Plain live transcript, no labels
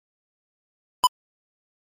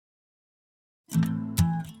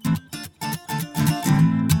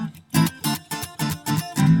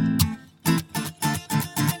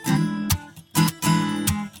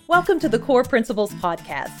Welcome to the Core Principles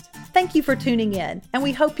Podcast. Thank you for tuning in, and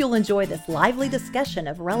we hope you'll enjoy this lively discussion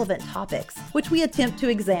of relevant topics, which we attempt to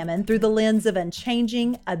examine through the lens of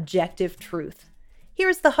unchanging, objective truth.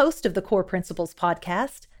 Here's the host of the Core Principles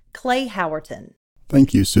Podcast, Clay Howerton.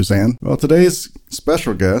 Thank you, Suzanne. Well, today's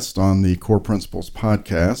special guest on the Core Principles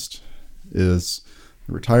Podcast is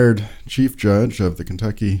the retired Chief Judge of the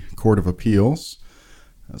Kentucky Court of Appeals,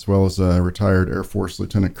 as well as a retired Air Force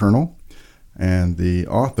Lieutenant Colonel, and the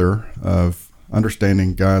author of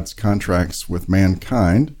Understanding God's Contracts with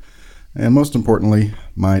Mankind, and most importantly,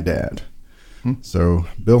 my dad. So,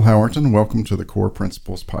 Bill Howerton, welcome to the Core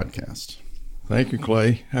Principles Podcast. Thank you,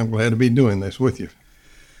 Clay. I'm glad to be doing this with you.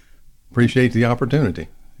 Appreciate the opportunity.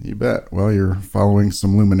 You bet. Well, you're following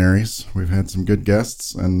some luminaries. We've had some good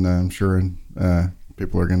guests, and I'm sure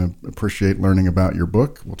people are going to appreciate learning about your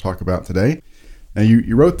book we'll talk about today. Now,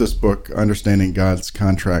 you wrote this book, Understanding God's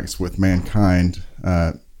Contracts with Mankind,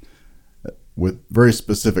 with very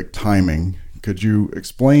specific timing. Could you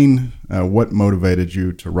explain what motivated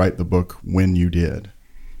you to write the book when you did?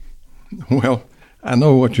 Well, I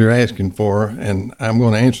know what you're asking for, and I'm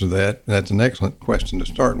going to answer that. That's an excellent question to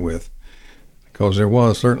start with, because there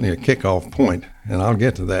was certainly a kickoff point, and I'll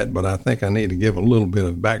get to that, but I think I need to give a little bit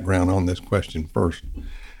of background on this question first.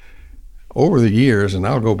 Over the years, and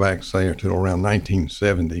I'll go back, say, until around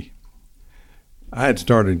 1970, I had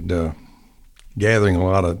started gathering a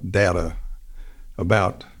lot of data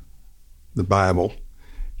about the Bible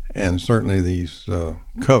and certainly these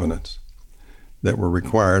covenants that were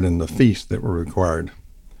required and the feasts that were required.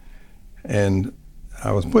 And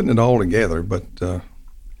I was putting it all together, but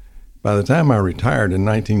by the time I retired in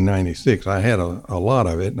 1996, I had a lot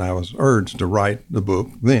of it, and I was urged to write the book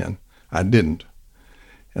then. I didn't.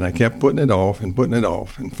 And I kept putting it off and putting it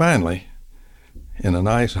off. And finally, in a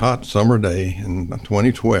nice hot summer day in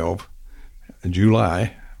 2012,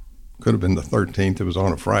 July, could have been the 13th, it was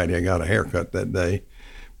on a Friday, I got a haircut that day,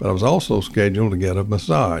 but I was also scheduled to get a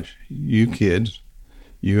massage. You kids,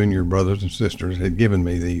 you and your brothers and sisters had given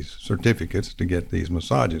me these certificates to get these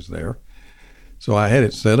massages there. So I had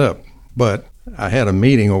it set up, but I had a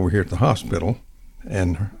meeting over here at the hospital,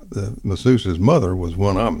 and the masseuse's mother was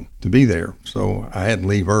one of them to be there. So I had to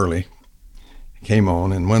leave early, came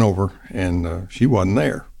on and went over, and she wasn't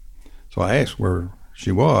there. So I asked where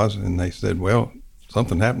she was, and they said, well,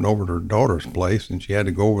 something happened over at her daughter's place, and she had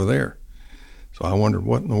to go over there. So I wondered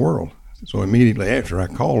what in the world. So immediately after, I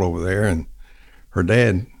called over there, and her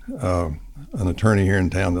dad, an attorney here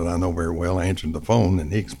in town that I know very well, answered the phone,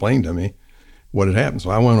 and he explained to me what had happened.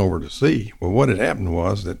 So I went over to see. Well, what had happened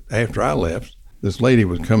was that after I left, this lady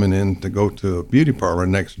was coming in to go to a beauty parlor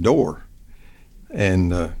next door,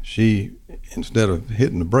 and she, instead of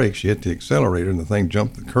hitting the brakes, she hit the accelerator, and the thing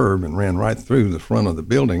jumped the curb and ran right through the front of the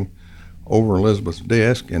building, over Elizabeth's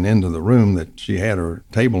desk and into the room that she had her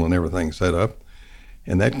table and everything set up,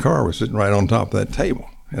 and that car was sitting right on top of that table,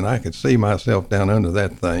 and I could see myself down under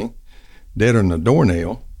that thing, deader than a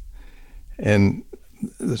doornail, and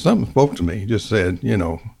something spoke to me, just said,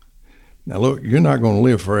 now look, you're not going to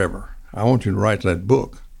live forever. I want you to write that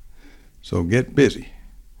book, so get busy.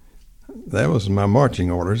 That was my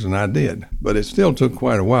marching orders, and I did. But it still took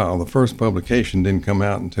quite a while. The first publication didn't come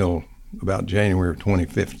out until about January of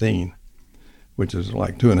 2015, which is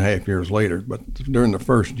like 2.5 years later. But during the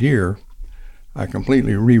first year, I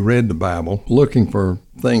completely reread the Bible, looking for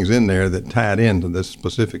things in there that tied into the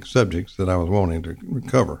specific subjects that I was wanting to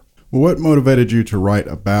cover. Well, what motivated you to write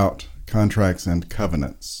about contracts and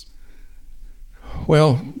covenants?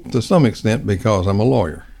 Well, to some extent, because I'm a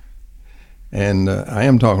lawyer. And I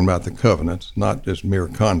am talking about the covenants, not just mere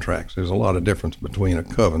contracts. There's a lot of difference between a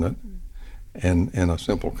covenant and a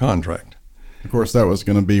simple contract. Of course, that was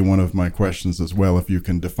going to be one of my questions as well, if you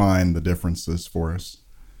can define the differences for us.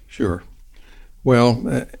 Sure.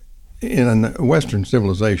 Well, in a Western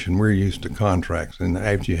civilization, we're used to contracts, and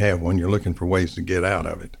after you have one, you're looking for ways to get out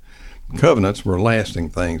of it. Covenants were lasting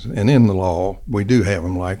things, and in the law, we do have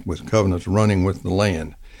them, like with covenants running with the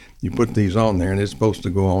land. You put these on there, and it's supposed to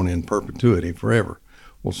go on in perpetuity forever.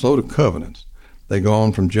 Well, so do covenants. They go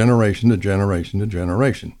on from generation to generation to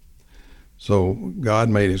generation. So God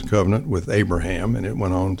made his covenant with Abraham, and it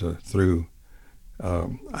went on through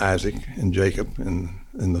Isaac and Jacob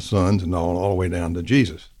and the sons and all the way down to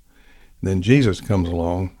Jesus. And then Jesus comes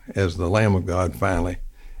along as the Lamb of God finally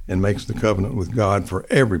and makes the covenant with God for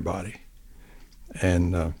everybody.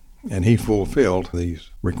 And he fulfilled these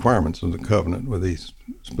requirements of the covenant with these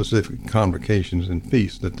specific convocations and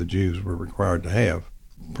feasts that the Jews were required to have.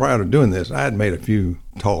 Prior to doing this, I had made a few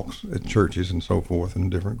talks at churches and so forth in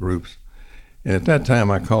different groups. And at that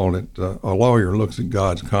time, I called it A Lawyer Looks at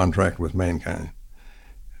God's Contract with Mankind.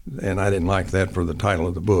 and I didn't like that for the title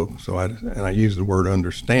of the book, so I used the word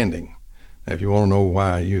understanding. Now, if you want to know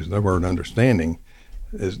why I use the word understanding,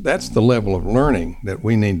 that's the level of learning that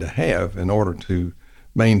we need to have in order to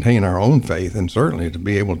maintain our own faith and certainly to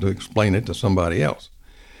be able to explain it to somebody else.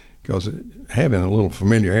 Because having a little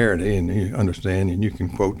familiarity and you understand, and you can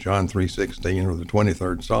quote John 3:16 or the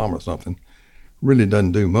 23rd Psalm or something, really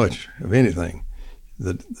doesn't do much of anything.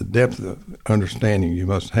 The depth of understanding you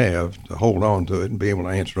must have to hold on to it and be able to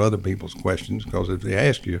answer other people's questions, because if they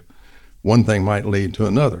ask you, one thing might lead to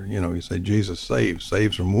another. You say Jesus saves.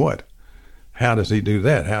 Saves from what? How does he do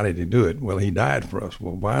that? How did he do it? Well, he died for us.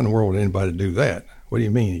 Well, why in the world would anybody do that? What do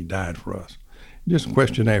you mean he died for us? Just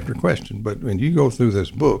question after question. But when you go through this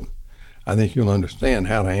book, I think you'll understand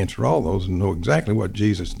how to answer all those and know exactly what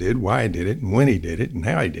Jesus did, why he did it, and when he did it, and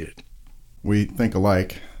how he did it. We think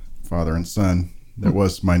alike, father and son. That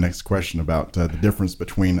was my next question about the difference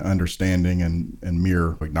between understanding and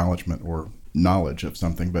mere acknowledgement or knowledge of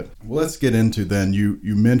something. But let's get into then, you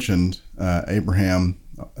mentioned Abraham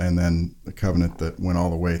and then the covenant that went all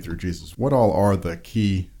the way through Jesus. What all are the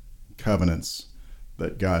key covenants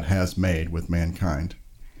that God has made with mankind?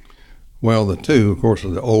 Well, the two, of course, are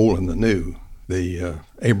the Old and the New, the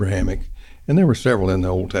Abrahamic. And there were several in the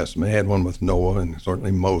Old Testament. They had one with Noah and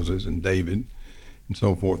certainly Moses and David and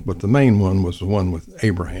so forth. But the main one was the one with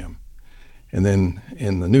Abraham. And then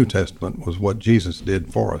in the New Testament was what Jesus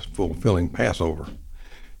did for us, fulfilling Passover.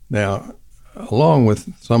 Now, along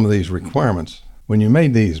with some of these requirements, when you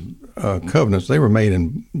made these covenants, they were made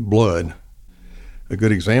in blood. A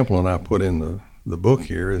good example, and I put in the book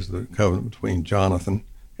here, is the covenant between Jonathan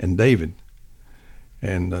and David.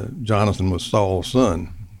 And Jonathan was Saul's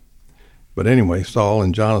son. But anyway, Saul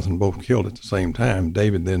and Jonathan both killed at the same time.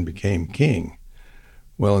 David then became king.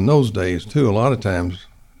 Well, in those days, too, a lot of times,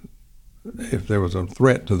 if there was a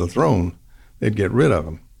threat to the throne, they'd get rid of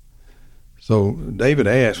him. So David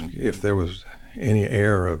asked if there was any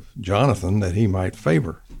heir of Jonathan that he might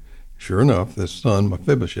favor. Sure enough, this son,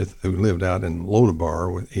 Mephibosheth, who lived out in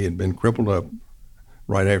Lodabar, he had been crippled up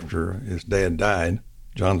right after his dad died.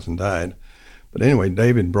 Jonathan died. But anyway,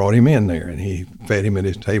 David brought him in there, and he fed him at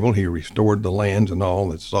his table. He restored the lands and all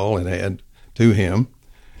that Saul had to him,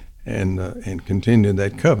 and continued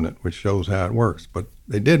that covenant, which shows how it works. But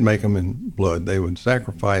they did make them in blood. They would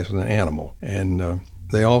sacrifice an animal, and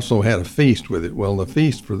they also had a feast with it. Well, the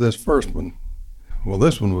feast for this first one,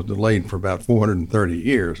 this one was delayed for about 430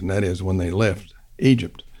 years, and that is when they left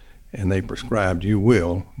Egypt, and they prescribed, you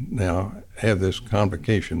will now have this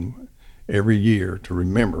convocation every year to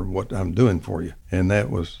remember what I'm doing for you. And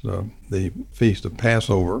that was the Feast of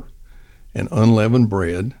Passover and unleavened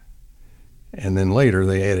bread. And then later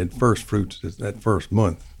they added first fruits to that first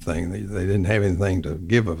month thing. They didn't have anything to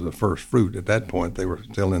give of the first fruit at that point. They were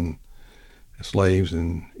still in slaves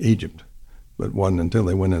in Egypt. But it wasn't until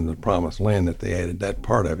they went into the Promised Land that they added that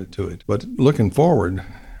part of it to it. But looking forward,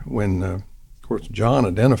 when, of course, John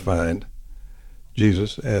identified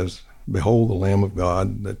Jesus as, behold, the Lamb of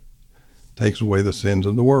God that takes away the sins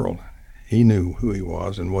of the world. He knew who he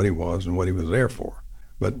was and what he was there for.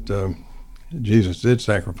 But Jesus did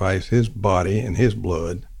sacrifice his body and his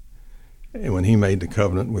blood when he made the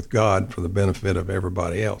covenant with God for the benefit of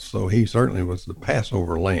everybody else. So he certainly was the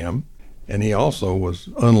Passover lamb, and he also was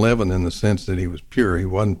unleavened in the sense that he was pure. He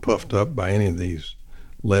wasn't puffed up by any of these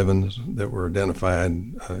leavens that were identified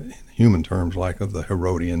in human terms, like of the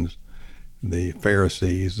Herodians, the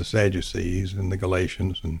Pharisees, the Sadducees, and the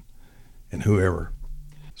Galatians, and whoever.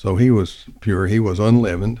 So he was pure, he was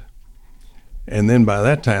unleavened. And then by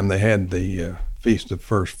that time they had the Feast of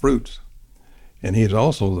First Fruits. And he's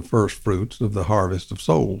also the first fruits of the harvest of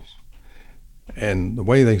souls. And the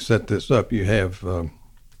way they set this up, you have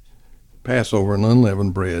Passover and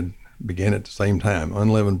unleavened bread begin at the same time.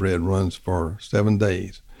 Unleavened bread runs for 7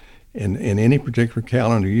 days. And in any particular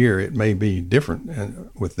calendar year, it may be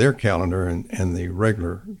different with their calendar and the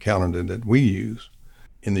regular calendar that we use.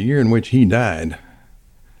 In the year in which he died,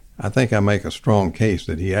 I think I make a strong case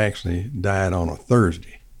that he actually died on a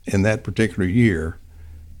Thursday. In that particular year,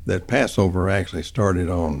 that Passover actually started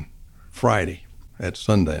on Friday at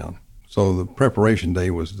sundown. So the preparation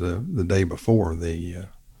day was the day before, the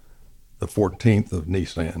 14th of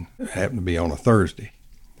Nisan. It happened to be on a Thursday.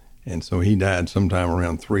 And so he died sometime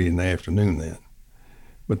around 3 in the afternoon then.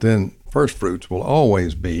 But then first fruits will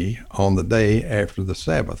always be on the day after the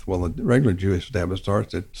Sabbath. Well, the regular Jewish Sabbath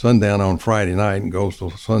starts at sundown on Friday night and goes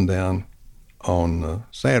till sundown on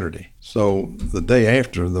Saturday. So the day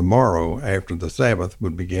after, the morrow after the Sabbath,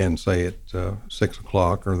 would begin, say, at 6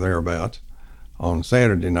 o'clock or thereabouts on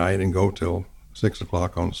Saturday night and go till 6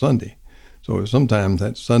 o'clock on Sunday. So sometimes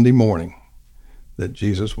that Sunday morning, that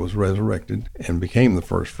Jesus was resurrected and became the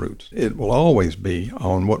first fruits. It will always be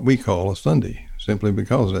on what we call a Sunday, simply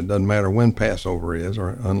because it doesn't matter when Passover is or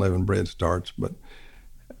unleavened bread starts, but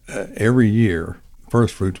every year,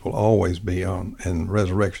 first fruits will always be on, and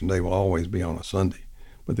Resurrection Day will always be on a Sunday,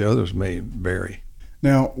 but the others may vary.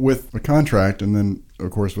 Now, with a contract, and then,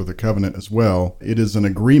 of course, with a covenant as well, it is an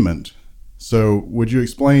agreement. So would you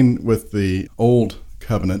explain with the old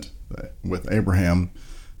covenant with Abraham,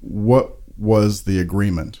 what was the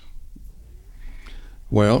agreement?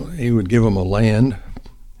 Well, he would give them a land.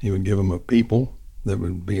 He would give them a people that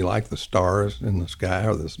would be like the stars in the sky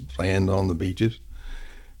or the sand on the beaches,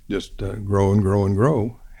 just grow and grow and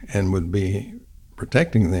grow, and would be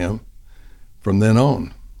protecting them from then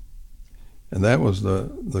on. And that was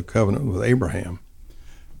the covenant with Abraham.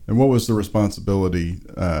 And what was the responsibility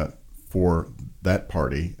for that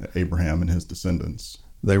party, Abraham and his descendants?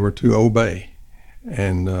 They were to obey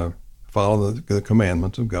and follow the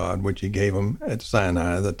commandments of God, which he gave them at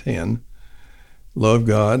Sinai, the 10. Love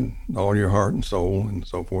God, all your heart and soul and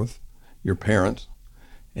so forth, your parents,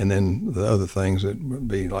 and then the other things that would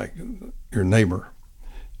be like your neighbor,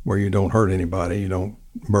 where you don't hurt anybody, you don't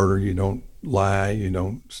murder, you don't lie, you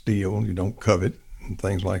don't steal, you don't covet, and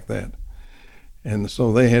things like that. And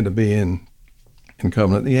so they had to be in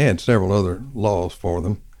covenant. He had several other laws for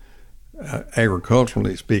them.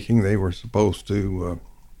 Agriculturally speaking, they were supposed to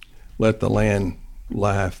let the land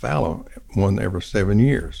lie fallow one every 7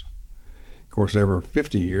 years. Of course, every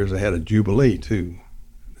 50 years they had a jubilee too.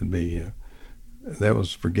 It'd be that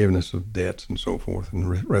was forgiveness of debts and so forth,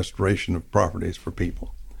 and restoration of properties for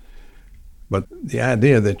people. But the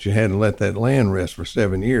idea that you had to let that land rest for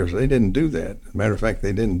 7 years, they didn't do that. As a matter of fact,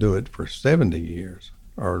 they didn't do it for 70 years,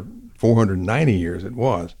 or 490 years it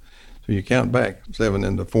was. So you count back 7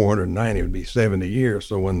 into 490, it would be 70 years.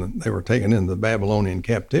 So when they were taken into the Babylonian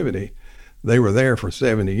captivity, they were there for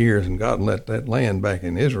 70 years, and God let that land back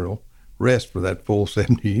in Israel rest for that full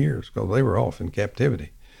 70 years because they were off in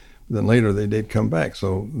captivity. But then later they did come back.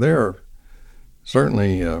 So there are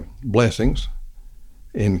certainly blessings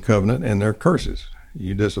in covenant, and there are curses.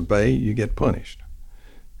 You disobey, you get punished.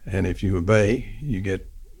 And if you obey, you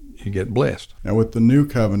get blessed. Now with the new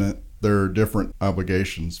covenant, there are different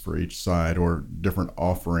obligations for each side, or different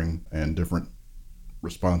offering and different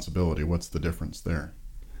responsibility. What's the difference there?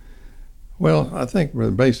 Well, I think we're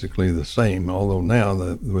basically the same, although now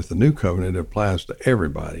with the new covenant, it applies to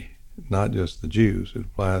everybody, not just the Jews. It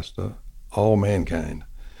applies to all mankind.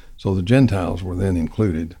 So the Gentiles were then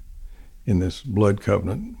included in this blood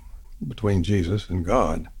covenant between Jesus and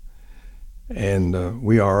God. And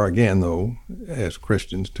we are, again, though, as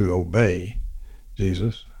Christians, to obey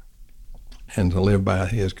Jesus and to live by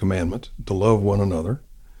his commandments, to love one another.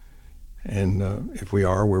 And if we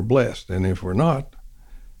are, we're blessed. And if we're not,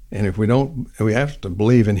 and if we don't, we have to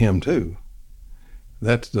believe in him too.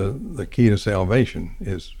 That's the key to salvation,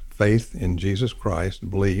 is faith in Jesus Christ,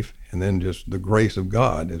 belief, and then just the grace of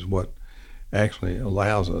God is what actually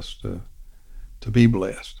allows us to be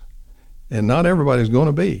blessed. And not everybody's going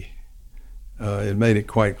to be. It made it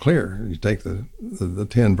quite clear. You take the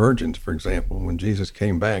 10 virgins, for example, when Jesus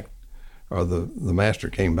came back, or the master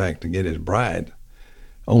came back to get his bride,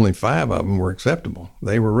 only 5 of them were acceptable.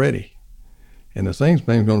 They were ready. And the same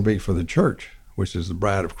thing's going to be for the church, which is the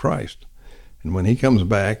bride of Christ. And when he comes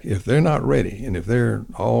back, if they're not ready, and if they're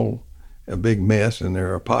all a big mess and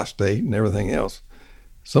they're apostate and everything else,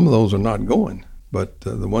 some of those are not going. But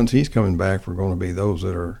the ones he's coming back for are going to be those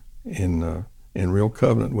that are in real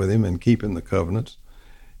covenant with him and keeping the covenants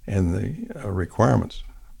and the requirements.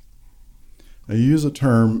 Now, you use a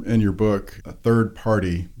term in your book, a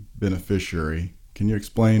third-party beneficiary. Can you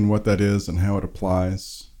explain what that is and how it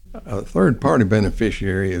applies? A third-party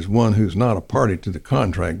beneficiary is one who's not a party to the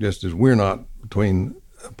contract, just as we're not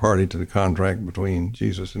a party to the contract between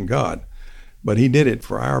Jesus and God. But he did it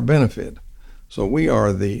for our benefit. So we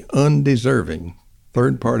are the undeserving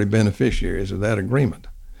third-party beneficiaries of that agreement.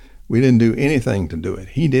 We didn't do anything to do it.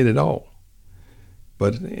 He did it all.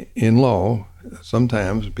 But in law,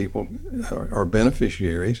 sometimes people are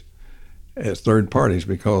beneficiaries as third parties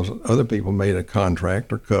because other people made a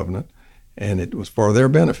contract or covenant, and it was for their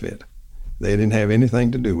benefit. They didn't have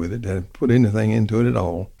anything to do with it. They didn't put anything into it at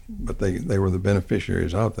all, but they were the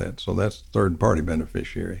beneficiaries of that. So that's third-party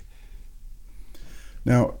beneficiary.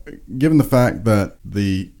 Now, given the fact that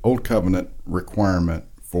the Old Covenant requirement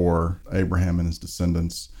for Abraham and his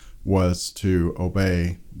descendants was to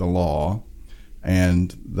obey the law,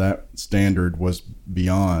 and that standard was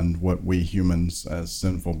beyond what we humans as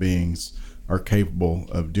sinful beings are capable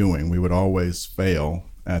of doing, we would always fail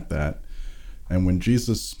at that. And when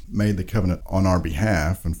Jesus made the covenant on our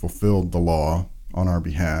behalf and fulfilled the law on our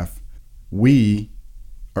behalf, we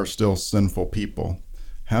are still sinful people.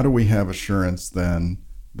 How do we have assurance then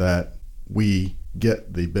that we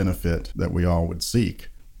get the benefit that we all would seek?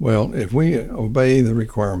 Well, if we obey the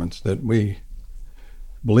requirements that we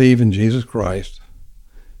believe in Jesus Christ,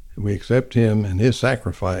 we accept him and his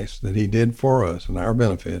sacrifice that he did for us and our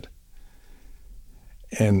benefit,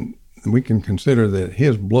 and we can consider that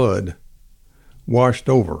his blood washed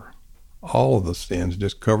over all of the sins,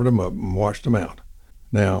 just covered them up and washed them out.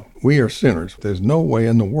 Now, we are sinners. There's no way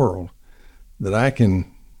in the world that I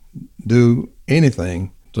can do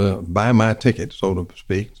anything to buy my ticket, so to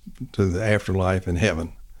speak, to the afterlife in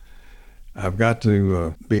heaven. I've got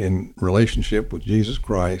to be in relationship with Jesus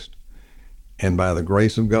Christ and by the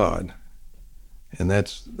grace of God. And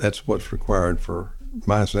that's what's required for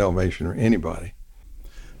my salvation or anybody.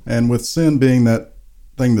 And with sin being that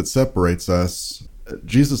thing that separates us,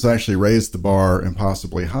 Jesus actually raised the bar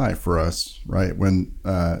impossibly high for us, right? When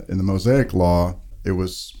in the Mosaic Law, it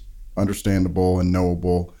was understandable and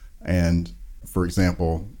knowable. And, for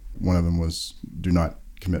example, one of them was do not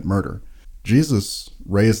commit murder. Jesus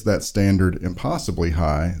raised that standard impossibly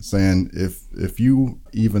high, saying if you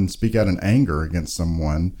even speak out in anger against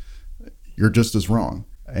someone, you're just as wrong.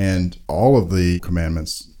 And all of the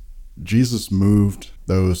commandments, Jesus moved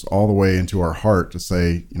those all the way into our heart to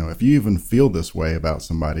say, if you even feel this way about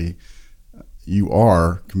somebody, you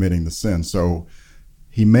are committing the sin. So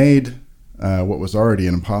he made what was already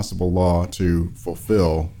an impossible law to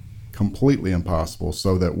fulfill completely impossible,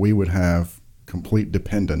 so that we would have complete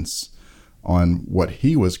dependence on what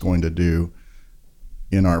he was going to do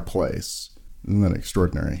in our place. Isn't that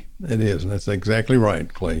extraordinary? It is, and that's exactly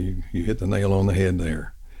right, Clay. You hit the nail on the head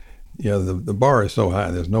there. Yeah, the bar is so high,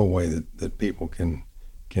 there's no way that people can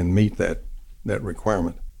meet that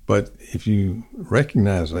requirement. But if you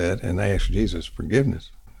recognize that and ask Jesus forgiveness,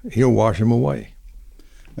 he'll wash them away.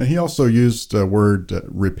 And he also used the word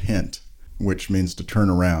repent, which means to turn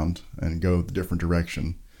around and go the different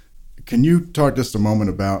direction. Can you talk just a moment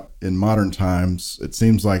about, in modern times, it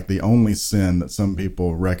seems like the only sin that some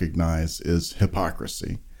people recognize is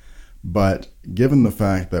hypocrisy. But given the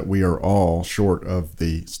fact that we are all short of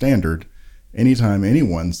the standard, anytime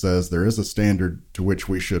anyone says there is a standard to which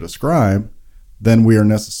we should ascribe, then we are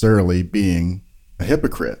necessarily being a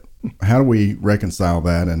hypocrite. How do we reconcile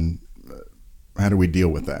that, and how do we deal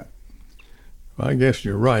with that? Well, I guess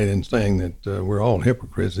you're right in saying that we're all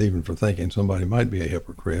hypocrites, even for thinking somebody might be a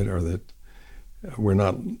hypocrite, or that we're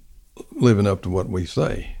not living up to what we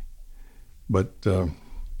say. But I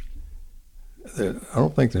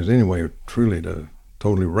don't think there's any way truly to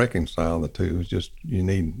totally reconcile the two. It's just you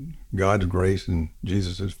need God's grace and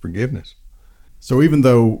Jesus' forgiveness. So even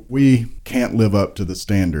though we can't live up to the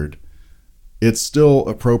standard, it's still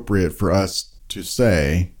appropriate for us to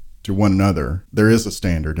say to one another, there is a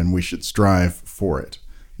standard and we should strive for it,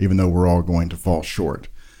 even though we're all going to fall short.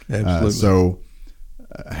 Absolutely. So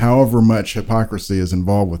however much hypocrisy is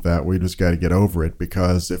involved with that, we just got to get over it,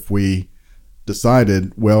 because if we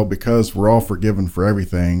decided, well, because we're all forgiven for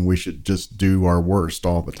everything, we should just do our worst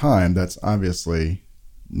all the time, that's obviously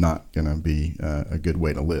not going to be a good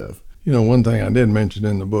way to live. One thing I did mention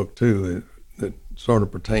in the book, too, that sort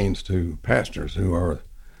of pertains to pastors who are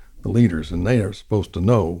the leaders, and they are supposed to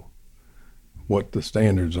know what the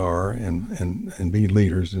standards are and be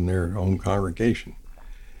leaders in their own congregation.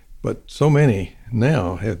 But so many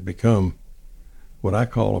now have become what I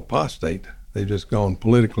call apostate. They've just gone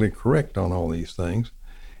politically correct on all these things,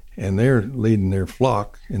 and they're leading their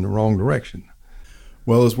flock in the wrong direction.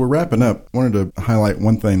 Well, as we're wrapping up, I wanted to highlight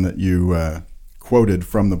one thing that you quoted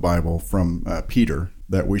from the Bible, from Peter,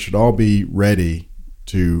 that we should all be ready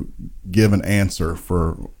to give an answer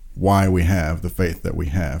for why we have the faith that we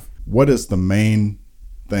have. What is the main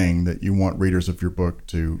thing that you want readers of your book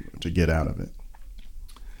to get out of it?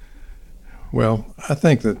 Well, I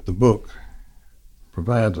think that the book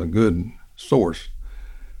provides a good source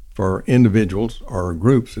for individuals or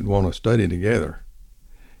groups that want to study together,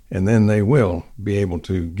 and then they will be able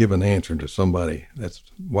to give an answer to somebody. That's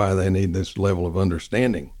why they need this level of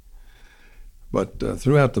understanding. But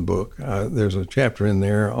throughout the book, there's a chapter in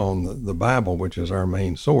there on the Bible, which is our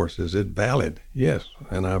main source. Is it valid? Yes,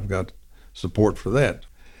 and I've got support for that.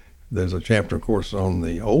 There's a chapter, of course, on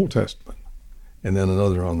the Old Testament, and then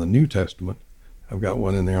another on the New Testament. I've got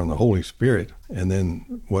one in there on the Holy Spirit, and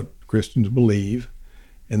then what Christians believe,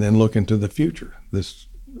 and then look into the future. This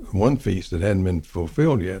one feast that hadn't been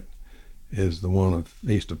fulfilled yet is the one of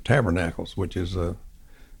Feast of Tabernacles, which is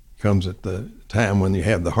comes at the time when you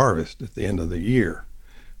have the harvest at the end of the year.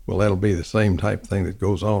 Well, that'll be the same type of thing that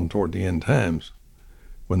goes on toward the end times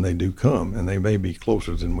when they do come, and they may be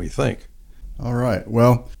closer than we think. All right.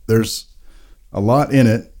 Well, there's a lot in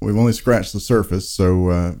it. We've only scratched the surface,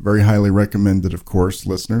 so very highly recommended, of course,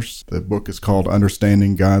 listeners. The book is called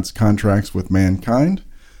Understanding God's Contracts with Mankind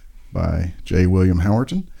by J. William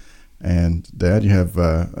Howerton. And, Dad, you have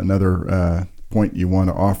another point you want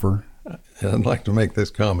to offer? I'd like to make this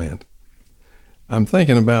comment. I'm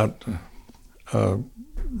thinking about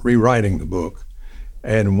rewriting the book,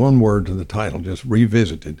 adding one word to the title, just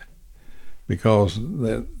revisited, because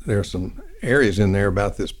there's some areas in there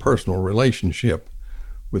about this personal relationship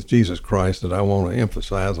with Jesus Christ that I want to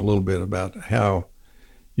emphasize a little bit about how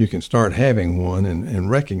you can start having one and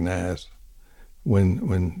recognize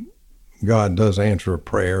when God does answer a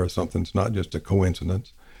prayer or something's not just a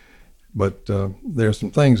coincidence. But there's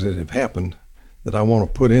some things that have happened that I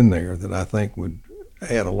want to put in there that I think would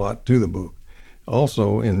add a lot to the book.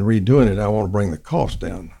 Also, in redoing it, I want to bring the cost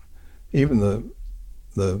down. Even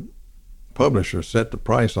the publisher set the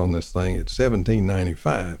price on this thing at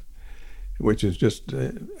 $17.95, which is just,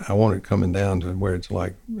 I want it coming down to where it's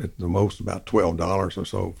like at the most about $12 or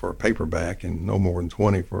so for a paperback and no more than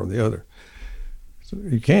 $20 for the other. So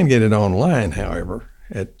you can get it online, however,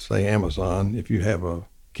 at, say, Amazon if you have a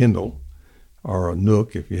Kindle, or a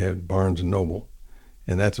Nook if you have Barnes & Noble,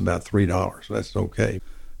 and that's about $3. That's okay.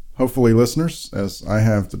 Hopefully, listeners, as I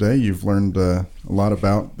have today, you've learned a lot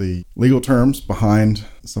about the legal terms behind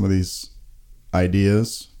some of these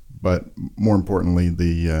ideas, but more importantly,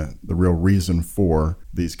 the real reason for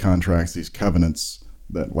these contracts, these covenants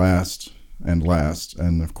that last,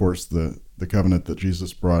 and of course the covenant that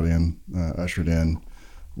Jesus brought in, ushered in,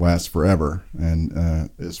 lasts forever and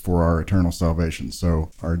is for our eternal salvation.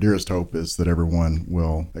 So our dearest hope is that everyone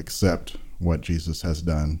will accept what Jesus has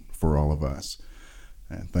done for all of us.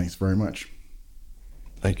 And thanks very much.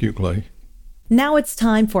 Thank you, Clay. Now it's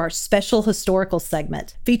time for our special historical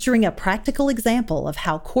segment featuring a practical example of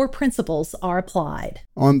how core principles are applied.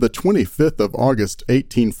 On the 25th of August,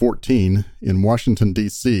 1814, in Washington,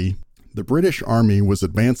 D.C., the British Army was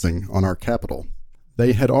advancing on our capital.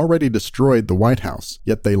 They had already destroyed the White House,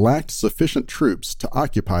 yet they lacked sufficient troops to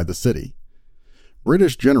occupy the city.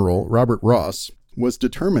 British General Robert Ross was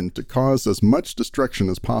determined to cause as much destruction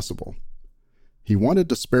as possible. He wanted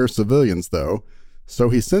to spare civilians, though, so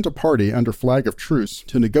he sent a party under flag of truce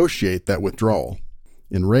to negotiate that withdrawal.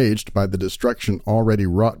 Enraged by the destruction already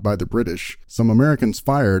wrought by the British, some Americans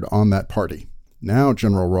fired on that party. Now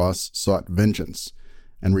General Ross sought vengeance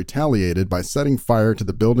and retaliated by setting fire to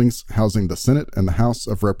the buildings housing the Senate and the House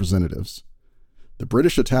of Representatives. The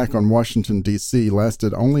British attack on Washington, D.C.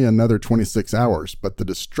 lasted only another 26 hours, but the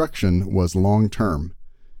destruction was long-term.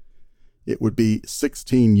 It would be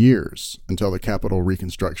 16 years until the Capitol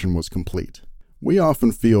reconstruction was complete. We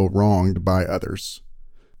often feel wronged by others.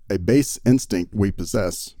 A base instinct we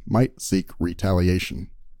possess might seek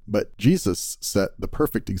retaliation. But Jesus set the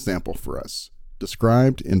perfect example for us,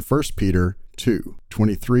 described in 1 Peter 2,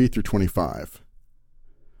 23-25.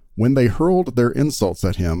 When they hurled their insults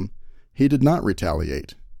at him, he did not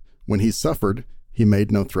retaliate. When he suffered, he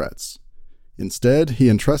made no threats. Instead, he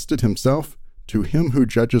entrusted himself to him who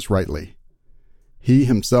judges rightly. He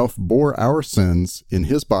himself bore our sins in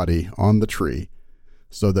his body on the tree,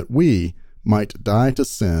 so that we might die to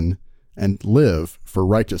sin and live for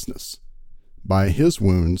righteousness. By his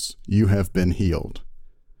wounds you have been healed.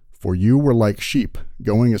 For you were like sheep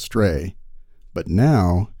going astray, but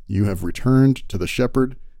now you have returned to the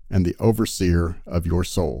shepherd and the overseer of your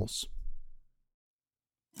souls.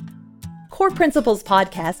 Core Principles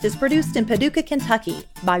Podcast is produced in Paducah, Kentucky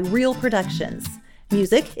by Real Productions.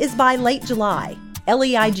 Music is by Late July,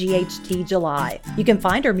 Leight July. You can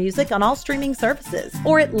find our music on all streaming services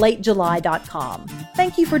or at latejuly.com.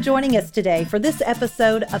 Thank you for joining us today for this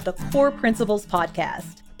episode of the Core Principles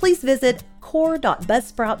Podcast. Please visit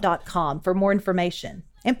core.buzzsprout.com for more information,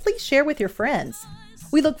 and please share with your friends.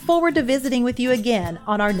 We look forward to visiting with you again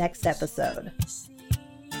on our next episode.